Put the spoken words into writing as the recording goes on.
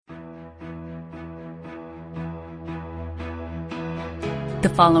The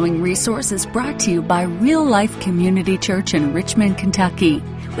following resource is brought to you by Real Life Community Church in Richmond, Kentucky.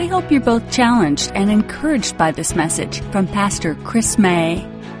 We hope you're both challenged and encouraged by this message from Pastor Chris May.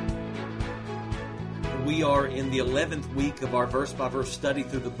 We are in the 11th week of our verse-by-verse study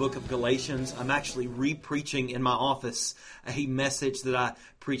through the book of Galatians. I'm actually re-preaching in my office a message that I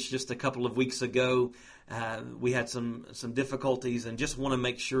preached just a couple of weeks ago. We had some difficulties and just want to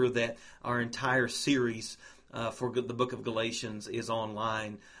make sure that our entire series for the book of Galatians is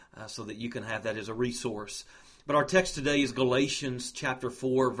online so that you can have that as a resource. But our text today is Galatians chapter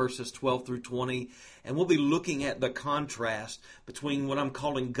 4, verses 12 through 20, and we'll be looking at the contrast between what I'm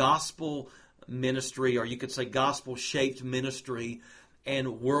calling gospel ministry, or you could say gospel-shaped ministry,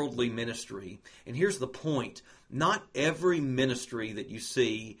 and worldly ministry. And here's the point. Not every ministry that you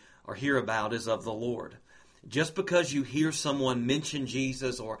see or hear about is of the Lord. Just because you hear someone mention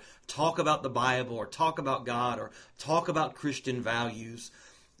Jesus or talk about the Bible or talk about God or talk about Christian values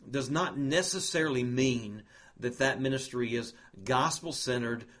does not necessarily mean that that ministry is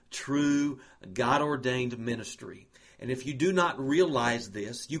gospel-centered, true, God-ordained ministry. And if you do not realize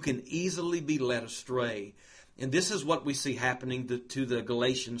this, you can easily be led astray. And this is what we see happening to the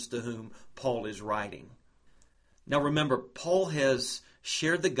Galatians to whom Paul is writing. Now remember, Paul has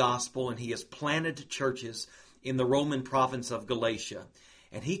shared the gospel and he has planted churches in the Roman province of Galatia.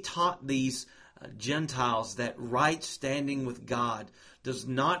 And he taught these Gentiles that right standing with God does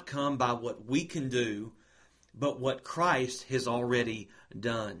not come by what we can do, but what Christ has already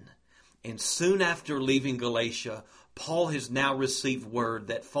done. And soon after leaving Galatia, Paul has now received word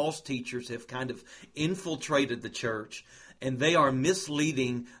that false teachers have kind of infiltrated the church, and they are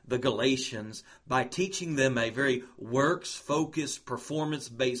misleading the Galatians by teaching them a very works-focused,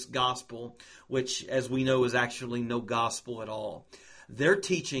 performance-based gospel, which, as we know, is actually no gospel at all. They're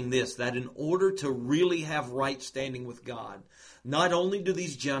teaching this, that in order to really have right standing with God, not only do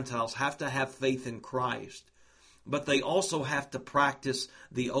these Gentiles have to have faith in Christ, but they also have to practice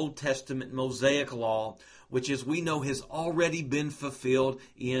the Old Testament Mosaic law, which, as we know, has already been fulfilled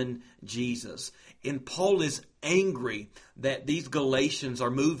in Jesus. And Paul is angry that these Galatians are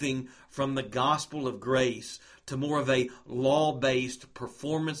moving from the gospel of grace to more of a law-based,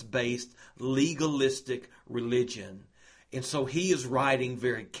 performance-based, legalistic religion. And so he is writing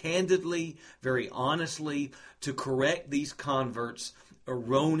very candidly, very honestly, to correct these converts'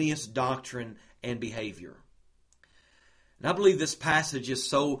 erroneous doctrine and behavior. And I believe this passage is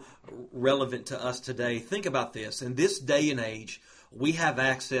so relevant to us today. Think about this. In this day and age, we have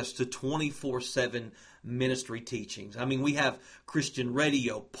access to 24/7 ministry teachings. I mean, we have Christian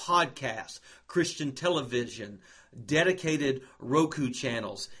radio, podcasts, Christian television, dedicated Roku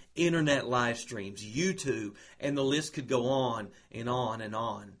channels, internet live streams, YouTube, and the list could go on and on and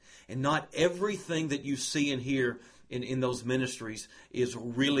on. And not everything that you see and hear in those ministries is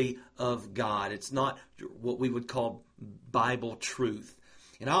really of God. It's not what we would call Bible truth.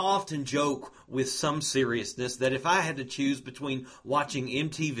 And I often joke with some seriousness that if I had to choose between watching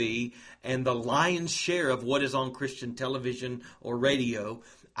MTV and the lion's share of what is on Christian television or radio,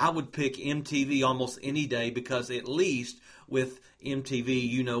 I would pick MTV almost any day, because at least with MTV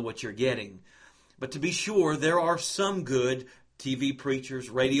you know what you're getting. But to be sure, there are some good TV preachers,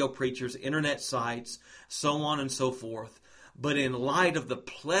 radio preachers, internet sites, so on and so forth. But in light of the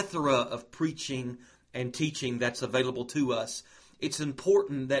plethora of preaching and teaching that's available to us, it's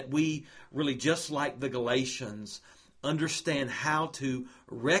important that we really, just like the Galatians, understand how to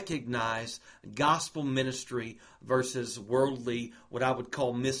recognize gospel ministry versus worldly, what I would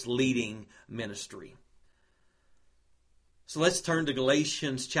call misleading ministry. So let's turn to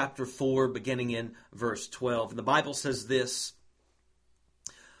Galatians chapter 4, beginning in verse 12. And the Bible says this: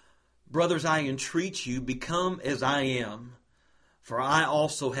 "Brothers, I entreat you, become as I am, for I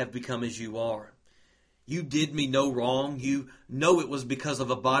also have become as you are. You did me no wrong. You know it was because of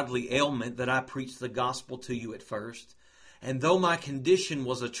a bodily ailment that I preached the gospel to you at first. And though my condition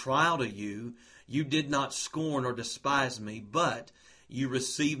was a trial to you, you did not scorn or despise me, but you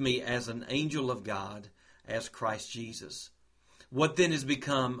received me as an angel of God, as Christ Jesus. What then has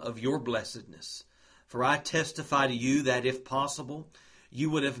become of your blessedness? For I testify to you that, if possible, you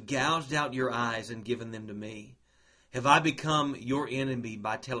would have gouged out your eyes and given them to me. Have I become your enemy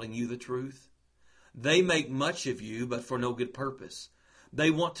by telling you the truth? They make much of you, but for no good purpose.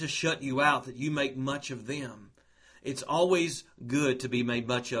 They want to shut you out, that you make much of them. It's always good to be made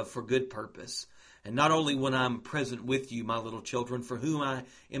much of for good purpose. And not only when I'm present with you, my little children, for whom I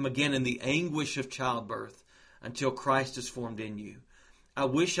am again in the anguish of childbirth, until Christ is formed in you. I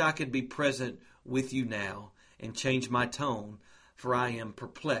wish I could be present with you now and change my tone, for I am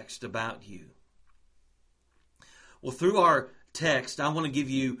perplexed about you." Well, through our text, I want to give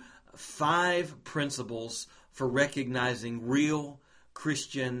you 5 principles for recognizing real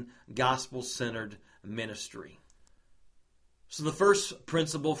Christian gospel-centered ministry. So the first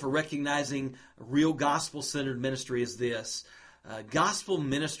principle for recognizing real gospel-centered ministry is this. Gospel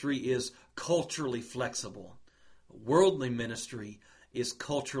ministry is culturally flexible. Worldly ministry is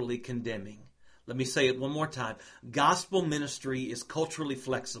culturally condemning. Let me say it one more time. Gospel ministry is culturally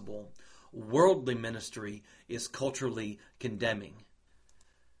flexible. Worldly ministry is culturally condemning.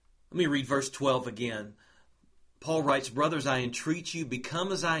 Let me read verse 12 again. Paul writes, "Brothers, I entreat you,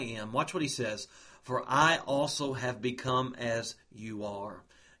 become as I am." Watch what he says. "For I also have become as you are.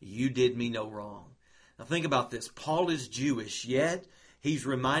 You did me no wrong." Now think about this. Paul is Jewish, yet he's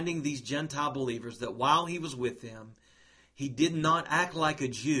reminding these Gentile believers that while he was with them, he did not act like a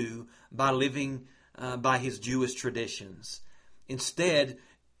Jew by living by his Jewish traditions. Instead,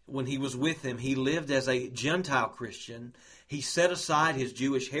 when he was with them, he lived as a Gentile Christian. He set aside his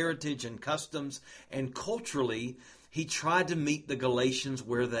Jewish heritage and customs, and culturally, he tried to meet the Galatians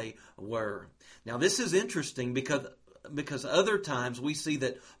where they were. Now, this is interesting because other times we see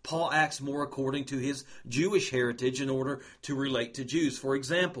that Paul acts more according to his Jewish heritage in order to relate to Jews. For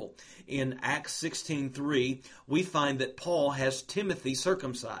example, in Acts 16:3, we find that Paul has Timothy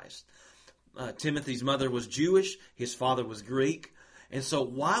circumcised. Timothy's mother was Jewish, his father was Greek. And so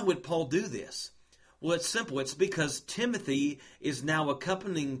why would Paul do this? Well, it's simple. It's because Timothy is now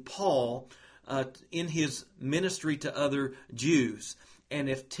accompanying Paul in his ministry to other Jews. And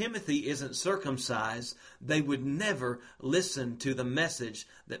if Timothy isn't circumcised, they would never listen to the message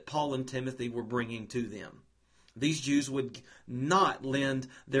that Paul and Timothy were bringing to them. These Jews would not lend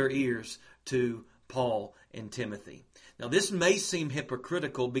their ears to Paul and Timothy. Now, this may seem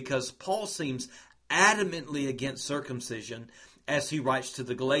hypocritical because Paul seems adamantly against circumcision as he writes to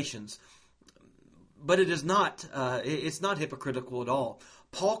the Galatians. But it is not. It's not hypocritical at all.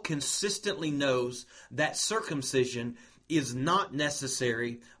 Paul consistently knows that circumcision is not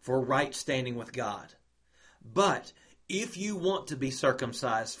necessary for right standing with God. But if you want to be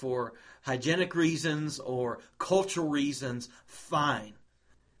circumcised for hygienic reasons or cultural reasons, fine.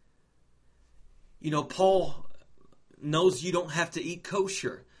 You know, Paul knows you don't have to eat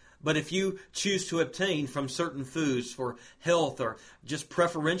kosher. But if you choose to abstain from certain foods for health or just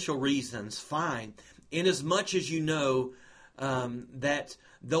preferential reasons, fine. Inasmuch as you know that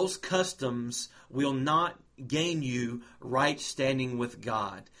those customs will not gain you right standing with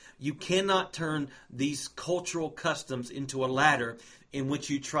God. You cannot turn these cultural customs into a ladder in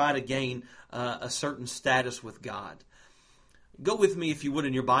which you try to gain a certain status with God. Go with me, if you would,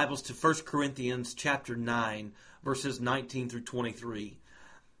 in your Bibles to 1 Corinthians chapter 9, verses 19 through 23.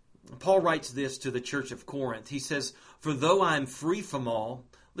 Paul writes this to the church of Corinth. He says, "For though I am free from all,"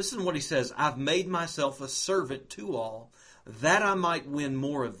 listen to what he says, "I've made myself a servant to all, that I might win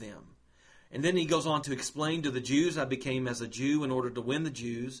more of them." And then he goes on to explain, "To the Jews I became as a Jew in order to win the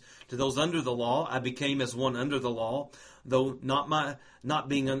Jews. To those under the law I became as one under the law, though not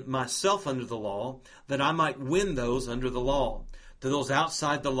being myself under the law, that I might win those under the law. To those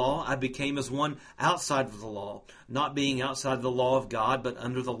outside the law I became as one outside of the law, not being outside of the law of God, but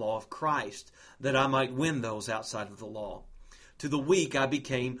under the law of Christ, that I might win those outside of the law. To the weak I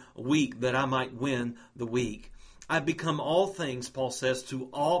became weak, that I might win the weak. I've become all things," Paul says, "to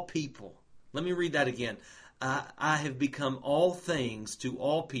all people." Let me read that again. I have become all things to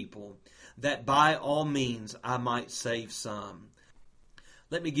all people, that by all means I might save some.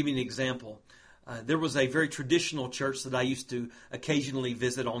 Let me give you an example. There was a very traditional church that I used to occasionally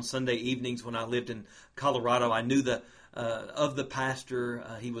visit on Sunday evenings when I lived in Colorado. I knew of the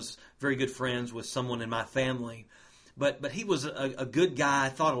pastor. He was very good friends with someone in my family. But he was a good guy. I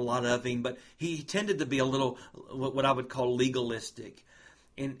thought a lot of him, but he tended to be a little, what I would call, legalistic.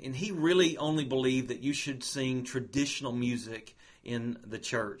 And he really only believed that you should sing traditional music in the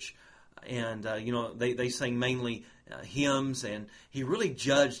church. And, they sang mainly hymns, and he really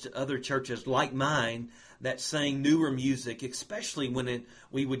judged other churches like mine that sang newer music, especially when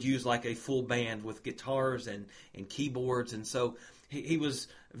we would use like a full band with guitars and keyboards. And so he was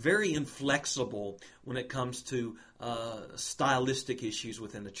very inflexible when it comes to stylistic issues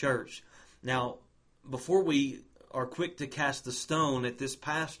within the church. Now, before we are quick to cast the stone at this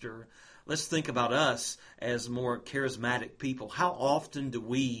pastor, let's think about us as more charismatic people. How often do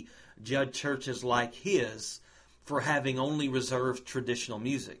we judge churches like his for having only reserved traditional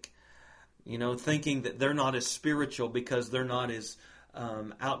music? Thinking that they're not as spiritual because they're not as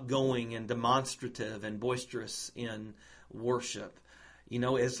outgoing and demonstrative and boisterous in worship.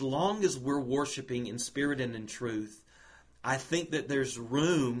 As long as we're worshiping in spirit and in truth, I think that there's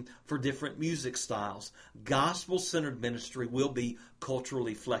room for different music styles. Gospel-centered ministry will be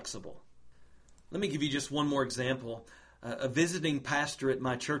culturally flexible. Let me give you just one more example. A visiting pastor at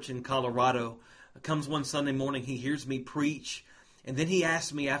my church in Colorado comes one Sunday morning, he hears me preach, and then he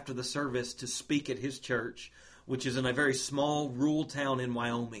asks me after the service to speak at his church, which is in a very small rural town in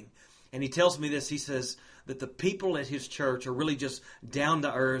Wyoming. And he tells me this, he says that the people at his church are really just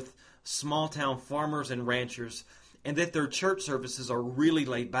down-to-earth, small-town farmers and ranchers, and that their church services are really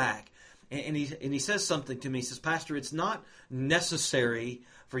laid back. And he says something to me, he says, Pastor, it's not necessary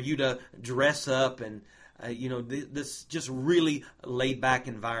for you to dress up and this just really laid back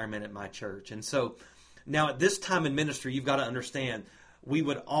environment at my church. And so now at this time in ministry, you've got to understand, we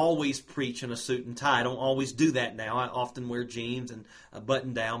would always preach in a suit and tie. I don't always do that now. I often wear jeans and a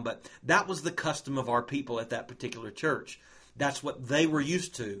button down, but that was the custom of our people at that particular church. That's what they were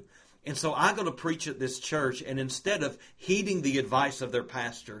used to. And so I go to preach at this church, and instead of heeding the advice of their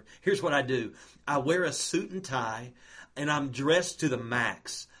pastor, here's what I do. I wear a suit and tie, and I'm dressed to the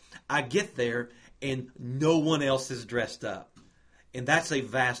max. I get there, and no one else is dressed up. And that's a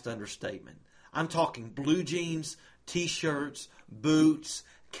vast understatement. I'm talking blue jeans, t-shirts, boots,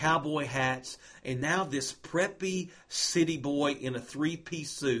 cowboy hats, and now this preppy city boy in a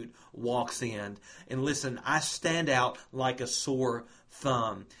three-piece suit walks in. And listen, I stand out like a sore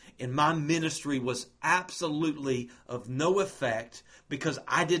thumb. And my ministry was absolutely of no effect because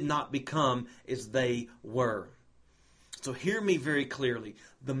I did not become as they were. So hear me very clearly.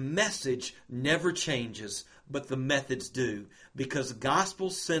 The message never changes, but the methods do, because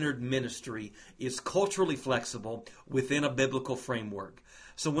gospel-centered ministry is culturally flexible within a biblical framework.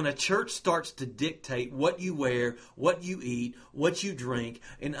 So when a church starts to dictate what you wear, what you eat, what you drink,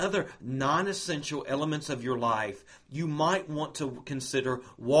 and other non-essential elements of your life, you might want to consider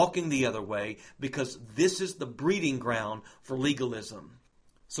walking the other way, because this is the breeding ground for legalism.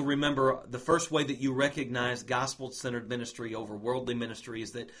 So remember, the first way that you recognize gospel-centered ministry over worldly ministry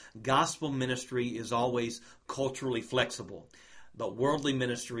is that gospel ministry is always culturally flexible, but worldly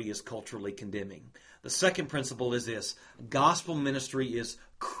ministry is culturally condemning. The second principle is this: gospel ministry is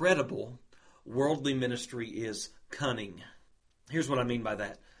credible, worldly ministry is cunning. Here's what I mean by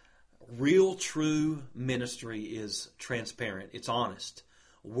that. Real, true ministry is transparent. It's honest.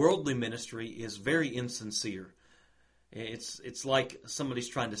 Worldly ministry is very insincere. It's like somebody's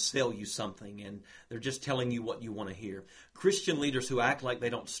trying to sell you something and they're just telling you what you want to hear. Christian leaders who act like they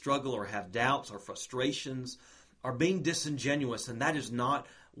don't struggle or have doubts or frustrations are being disingenuous, and that is not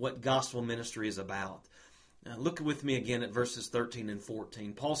what gospel ministry is about. Now, look with me again at verses 13 and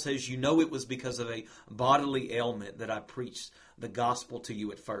 14. Paul says, "You know it was because of a bodily ailment that I preached the gospel to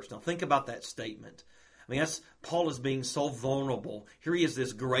you at first." Now think about that statement. I mean, Paul is being so vulnerable. Here he is,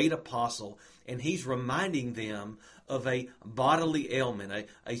 this great apostle, and he's reminding them of a bodily ailment,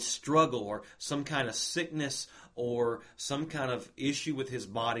 a struggle, or some kind of sickness, or some kind of issue with his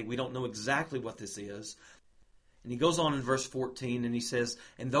body. We don't know exactly what this is. And he goes on in verse 14 and he says,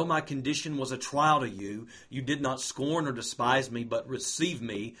 "And though my condition was a trial to you, you did not scorn or despise me, but received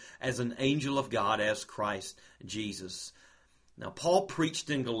me as an angel of God, as Christ Jesus." Now, Paul preached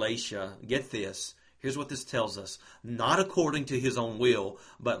in Galatia, get this, here's what this tells us: not according to his own will,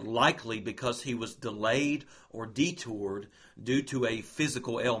 but likely because he was delayed or detoured due to a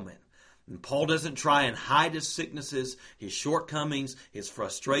physical ailment. And Paul doesn't try and hide his sicknesses, his shortcomings, his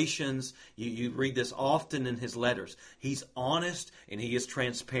frustrations. You read this often in his letters. He's honest and he is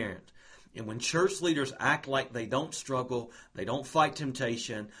transparent. And when church leaders act like they don't struggle, they don't fight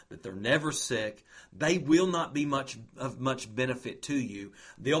temptation, that they're never sick, they will not be of much benefit to you.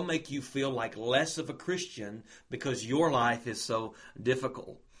 They'll make you feel like less of a Christian because your life is so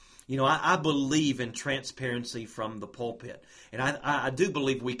difficult. You know, I believe in transparency from the pulpit. And I do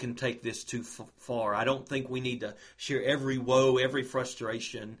believe we can take this too far. I don't think we need to share every woe, every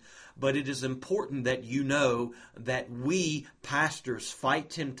frustration. But it is important that you know that we pastors fight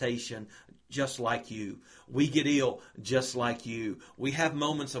temptation just like you. We get ill just like you. We have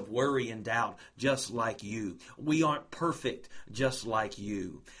moments of worry and doubt just like you. We aren't perfect just like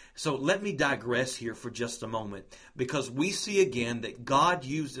you. So let me digress here for just a moment, because we see again that God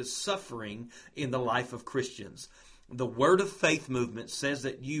uses suffering in the life of Christians. The Word of Faith movement says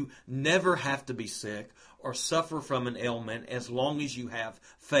that you never have to be sick or suffer from an ailment as long as you have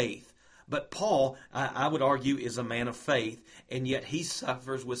faith. But Paul, I would argue, is a man of faith, and yet he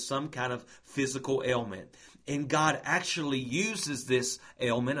suffers with some kind of physical ailment. And God actually uses this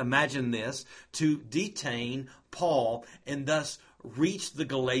ailment, imagine this, to detain Paul and thus reach the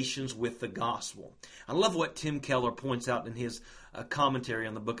Galatians with the gospel. I love what Tim Keller points out in his commentary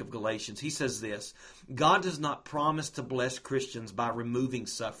on the book of Galatians. He says this: God does not promise to bless Christians by removing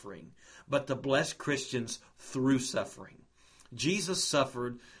suffering, but to bless Christians through suffering. Jesus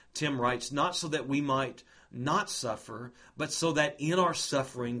suffered, Tim writes, not so that we might not suffer, but so that in our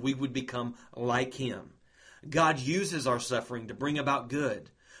suffering we would become like him. God uses our suffering to bring about good.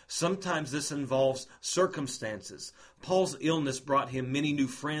 Sometimes this involves circumstances. Paul's illness brought him many new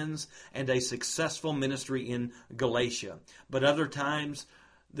friends and a successful ministry in Galatia. But other times,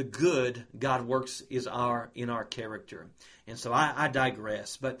 the good God works is in our character. And so I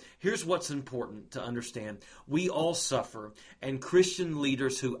digress. But here's what's important to understand. We all suffer, and Christian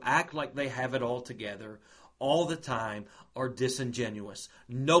leaders who act like they have it all together all the time are disingenuous.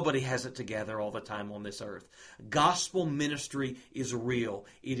 Nobody has it together all the time on this earth. Gospel ministry is real.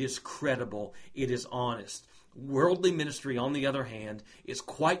 It is credible. It is honest. Worldly ministry, on the other hand, is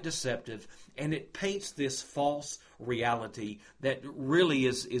quite deceptive, and it paints this false reality that really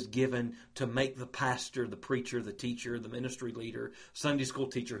is given to make the pastor, the preacher, the teacher, the ministry leader, Sunday school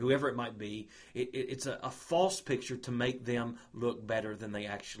teacher, whoever it might be, it's a false picture to make them look better than they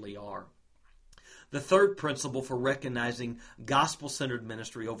actually are. The third principle for recognizing gospel-centered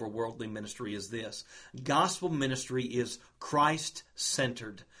ministry over worldly ministry is this: gospel ministry is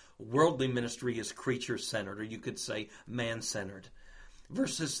Christ-centered. Worldly ministry is creature-centered, or you could say man-centered.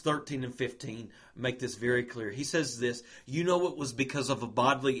 Verses 13 and 15 make this very clear. He says this: you know it was because of a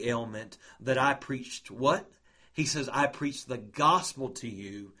bodily ailment that I preached what? He says, I preached the gospel to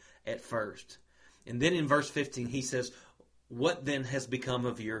you at first. And then in verse 15 he says, what then has become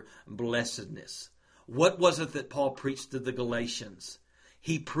of your blessedness? What was it that Paul preached to the Galatians?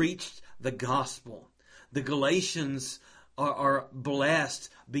 He preached the gospel. The Galatians are blessed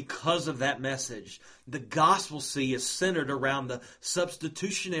because of that message. The gospel, see, is centered around the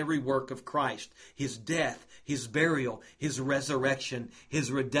substitutionary work of Christ, his death, his burial, his resurrection,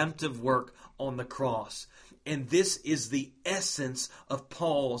 his redemptive work on the cross. And this is the essence of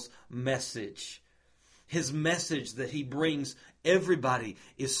Paul's message. His message that he brings everybody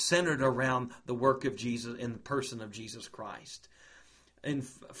is centered around the work of Jesus and the person of Jesus Christ. In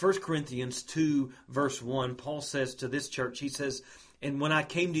 1 Corinthians 2, verse 1, Paul says to this church, he says, and when I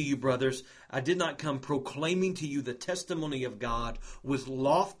came to you, brothers, I did not come proclaiming to you the testimony of God with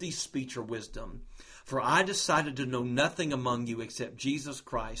lofty speech or wisdom, for I decided to know nothing among you except Jesus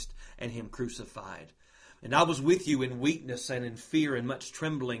Christ and him crucified. And I was with you in weakness and in fear and much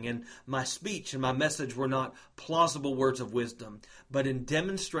trembling, and my speech and my message were not plausible words of wisdom, but in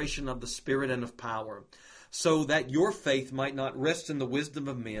demonstration of the Spirit and of power, so that your faith might not rest in the wisdom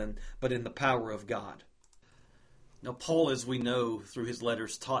of men, but in the power of God. Now, Paul, as we know through his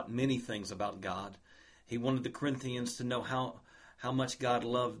letters, taught many things about God. He wanted the Corinthians to know how much God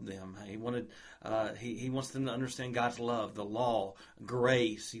loved them. He wants them to understand God's love, the law,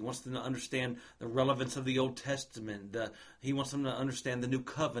 grace. He wants them to understand the relevance of the Old Testament. He wants them to understand the new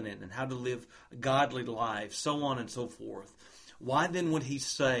covenant and how to live godly lives, so on and so forth. Why then would he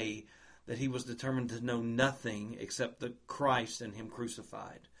say that he was determined to know nothing except the Christ and him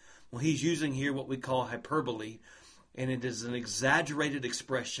crucified? Well, he's using here what we call hyperbole, and it is an exaggerated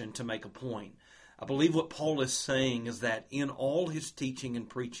expression to make a point. I believe what Paul is saying is that in all his teaching and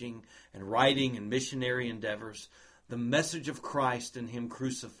preaching and writing and missionary endeavors, the message of Christ and him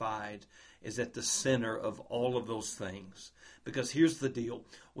crucified is at the center of all of those things. Because here's the deal.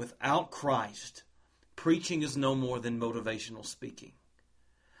 Without Christ, preaching is no more than motivational speaking.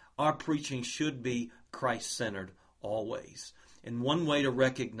 Our preaching should be Christ-centered always. And one way to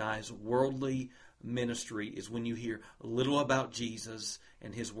recognize worldly ministry is when you hear little about Jesus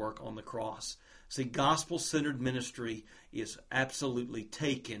and his work on the cross. See, gospel-centered ministry is absolutely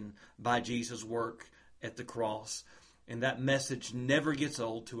taken by Jesus' work at the cross. And that message never gets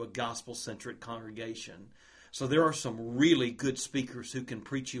old to a gospel-centric congregation. So there are some really good speakers who can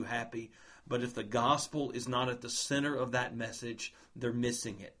preach you happy, but if the gospel is not at the center of that message, they're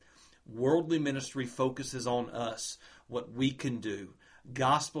missing it. Worldly ministry focuses on us, what we can do.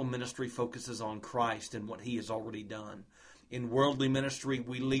 Gospel ministry focuses on Christ and what he has already done. In worldly ministry,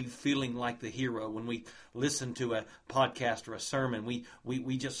 we leave feeling like the hero. When we listen to a podcast or a sermon,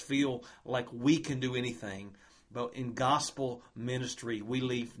 we just feel like we can do anything. But in gospel ministry, we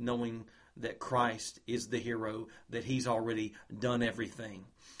leave knowing that Christ is the hero, that he's already done everything.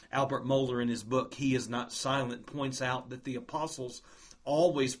 Albert Mohler, in his book, He Is Not Silent, points out that the apostles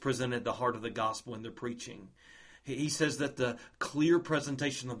always presented the heart of the gospel in their preaching. He says that the clear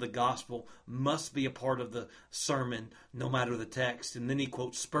presentation of the gospel must be a part of the sermon, no matter the text. And then he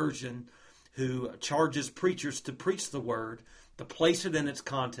quotes Spurgeon, who charges preachers to preach the word, to place it in its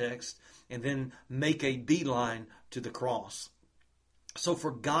context, and then make a beeline to the cross. So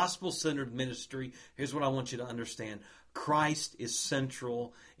for gospel-centered ministry, here's what I want you to understand. Christ is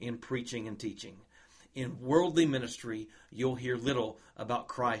central in preaching and teaching. In worldly ministry, you'll hear little about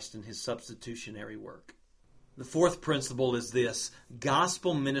Christ and his substitutionary work. The fourth principle is this: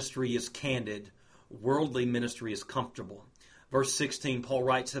 gospel ministry is candid, worldly ministry is comfortable. Verse 16, Paul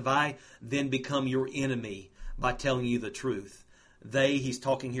writes, "Have I then become your enemy by telling you the truth? He's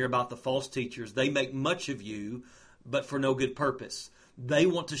talking here about the false teachers, they make much of you, but for no good purpose. They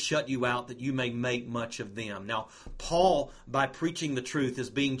want to shut you out that you may make much of them." Now, Paul, by preaching the truth, is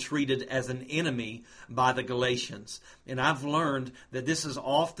being treated as an enemy by the Galatians. And I've learned that this is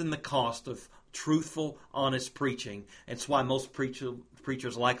often the cost of truthful, honest preaching. It's why most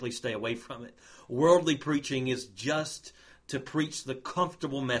preachers likely stay away from it. Worldly preaching is just to preach the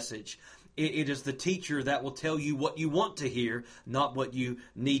comfortable message. It is the teacher that will tell you what you want to hear, not what you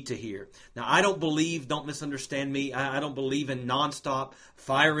need to hear. Now, don't misunderstand me, I don't believe in nonstop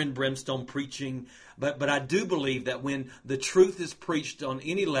fire and brimstone preaching, but I do believe that when the truth is preached on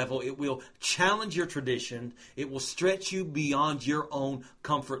any level, it will challenge your tradition, it will stretch you beyond your own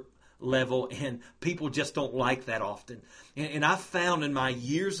comfort level, and people just don't like that often. And I've found in my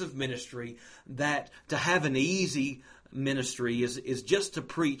years of ministry that to have an easy ministry is just to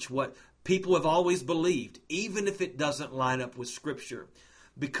preach what people have always believed, even if it doesn't line up with Scripture.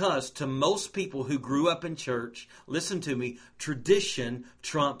 Because to most people who grew up in church, listen to me, tradition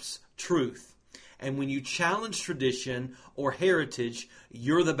trumps truth. And when you challenge tradition or heritage,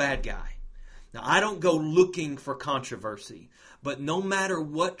 you're the bad guy. Now, I don't go looking for controversy, but no matter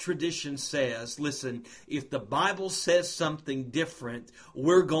what tradition says, listen, if the Bible says something different,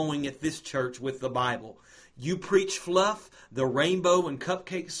 we're going at this church with the Bible. You preach fluff, the rainbow and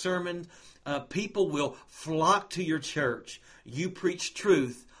cupcake sermon, people will flock to your church. You preach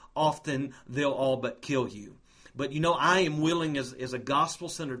truth, often they'll all but kill you. But I am willing as a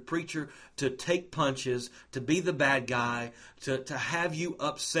gospel-centered preacher to take punches, to be the bad guy, to have you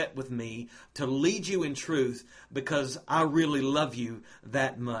upset with me, to lead you in truth because I really love you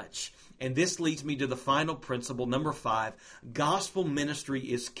that much. And this leads me to the final principle, number 5. Gospel ministry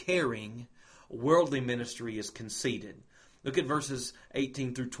is caring. Worldly ministry is conceited. Look at verses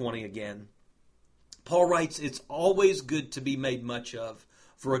 18 through 20 again. Paul writes, "It's always good to be made much of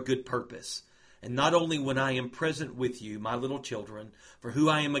for a good purpose. And not only when I am present with you, my little children, for who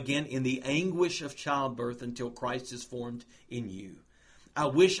I am again in the anguish of childbirth until Christ is formed in you. I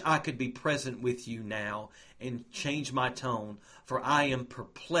wish I could be present with you now and change my tone, for I am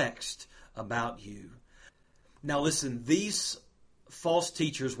perplexed about you." Now listen, these false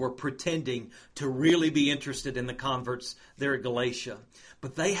teachers were pretending to really be interested in the converts there at Galatia.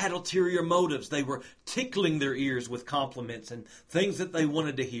 But they had ulterior motives. They were tickling their ears with compliments and things that they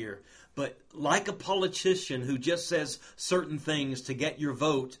wanted to hear. But like a politician who just says certain things to get your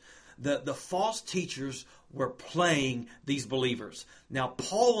vote, the false teachers were playing these believers. Now,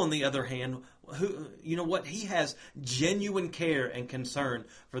 Paul, on the other hand, he has genuine care and concern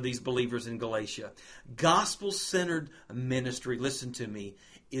for these believers in Galatia. Gospel-centered ministry, listen to me,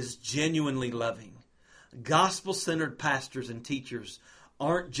 is genuinely loving. Gospel-centered pastors and teachers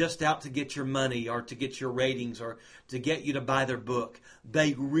aren't just out to get your money or to get your ratings or to get you to buy their book.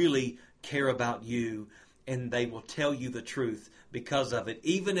 They really care about you, and they will tell you the truth because of it,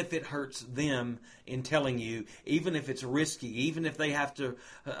 even if it hurts them in telling you, even if it's risky, even if they have to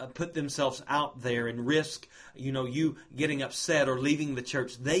put themselves out there and risk, you getting upset or leaving the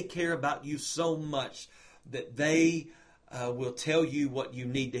church. They care about you so much that they will tell you what you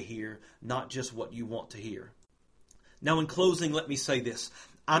need to hear, not just what you want to hear. Now, in closing, let me say this.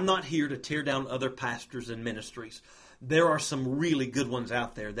 I'm not here to tear down other pastors and ministries. There are some really good ones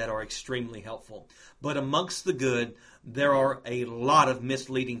out there that are extremely helpful. But amongst the good, there are a lot of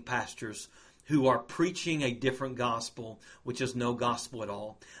misleading pastors who are preaching a different gospel, which is no gospel at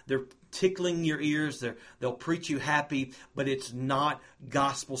all. They're tickling your ears. They'll preach you happy, but it's not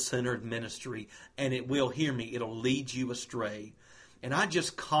gospel-centered ministry. And it will, hear me, it'll lead you astray. And I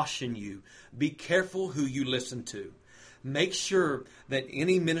just caution you, be careful who you listen to. Make sure that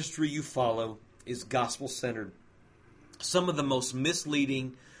any ministry you follow is gospel-centered. Some of the most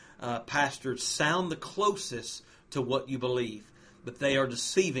misleading pastors sound the closest to what you believe, but they are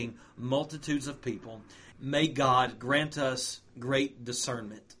deceiving multitudes of people. May God grant us great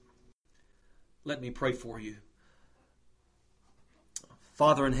discernment. Let me pray for you.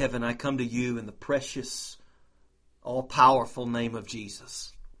 Father in heaven, I come to you in the precious all-powerful name of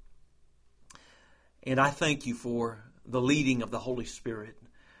Jesus. And I thank you for the leading of the Holy Spirit.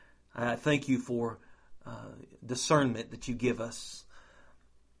 I thank you for discernment that you give us.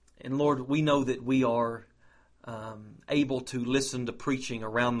 And Lord, we know that we are able to listen to preaching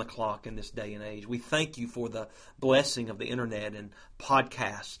around the clock in this day and age. We thank you for the blessing of the internet and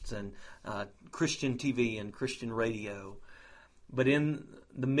podcasts and Christian TV and Christian radio. But in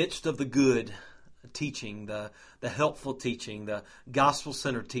the midst of the good teaching, the helpful teaching, the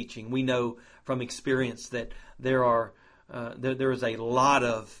gospel-centered teaching, we know from experience that there is a lot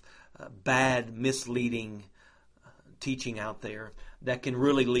of bad, misleading teaching out there that can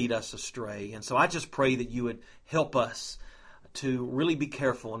really lead us astray. And so I just pray that you would help us to really be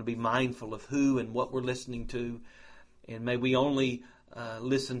careful and be mindful of who and what we're listening to. And may we only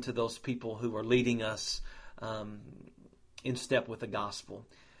listen to those people who are leading us in step with the gospel.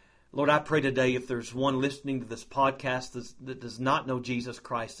 Lord, I pray today if there's one listening to this podcast that does not know Jesus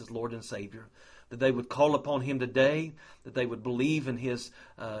Christ as Lord and Savior, that they would call upon Him today, that they would believe in His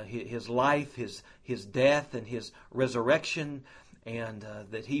life, His death, and His resurrection, and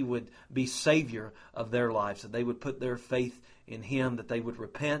that He would be Savior of their lives, that they would put their faith in Him, that they would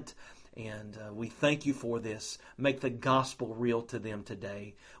repent. And we thank you for this. Make the gospel real to them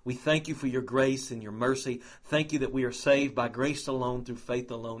today. We thank you for your grace and your mercy. Thank you that we are saved by grace alone, through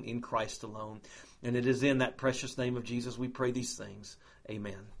faith alone, in Christ alone. And it is in that precious name of Jesus we pray these things.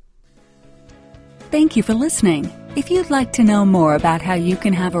 Amen. Thank you for listening. If you'd like to know more about how you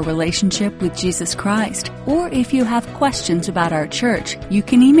can have a relationship with Jesus Christ, or if you have questions about our church, you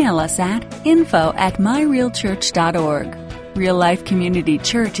can email us at info@myrealchurch.org. Real Life Community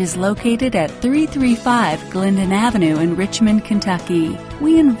Church is located at 335 Glendon Avenue in Richmond, Kentucky.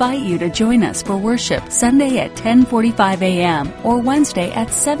 We invite you to join us for worship Sunday at 10:45 a.m. or Wednesday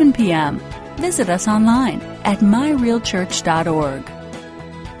at 7 p.m. Visit us online at myrealchurch.org.